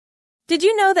Did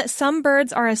you know that some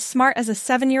birds are as smart as a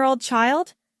 7-year-old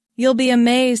child? You'll be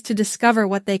amazed to discover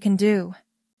what they can do.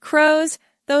 Crows,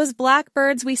 those black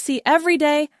birds we see every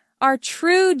day, are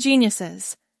true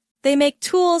geniuses. They make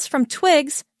tools from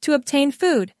twigs to obtain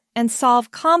food and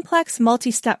solve complex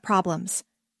multi-step problems.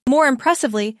 More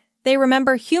impressively, they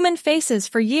remember human faces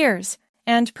for years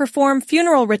and perform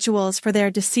funeral rituals for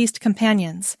their deceased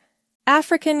companions.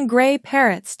 African gray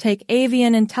parrots take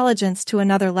avian intelligence to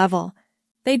another level.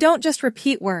 They don't just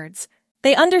repeat words.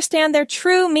 They understand their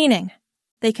true meaning.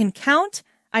 They can count,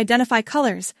 identify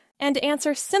colors, and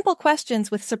answer simple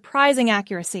questions with surprising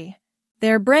accuracy.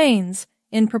 Their brains,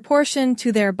 in proportion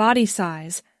to their body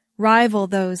size, rival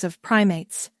those of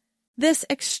primates. This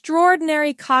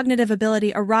extraordinary cognitive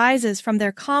ability arises from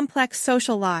their complex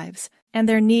social lives and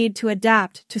their need to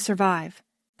adapt to survive.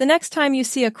 The next time you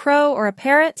see a crow or a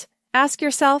parrot, ask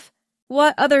yourself,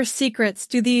 what other secrets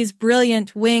do these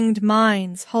brilliant winged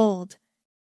minds hold?